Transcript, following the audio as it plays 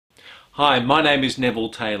Hi, my name is Neville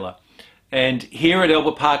Taylor, and here at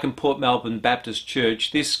Albert Park and Port Melbourne Baptist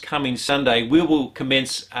Church this coming Sunday we will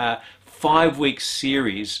commence a 5-week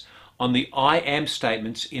series on the I am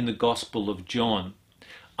statements in the Gospel of John.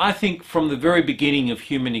 I think from the very beginning of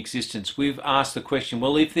human existence we've asked the question,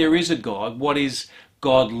 well, if there is a God, what is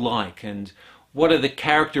God like, and what are the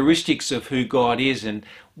characteristics of who God is, and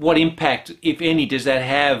what impact, if any, does that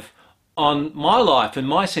have on my life and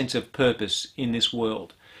my sense of purpose in this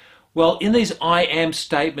world? Well, in these I am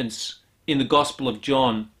statements in the Gospel of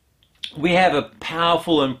John, we have a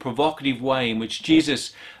powerful and provocative way in which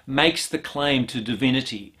Jesus makes the claim to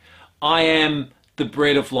divinity. I am the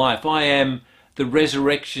bread of life. I am the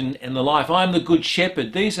resurrection and the life. I am the good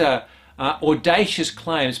shepherd. These are audacious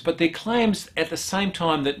claims, but they're claims at the same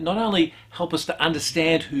time that not only help us to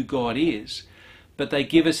understand who God is, but they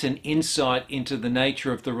give us an insight into the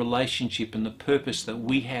nature of the relationship and the purpose that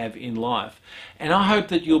we have in life. And I hope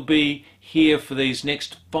that you'll be here for these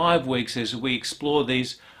next 5 weeks as we explore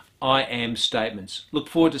these I am statements. Look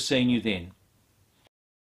forward to seeing you then.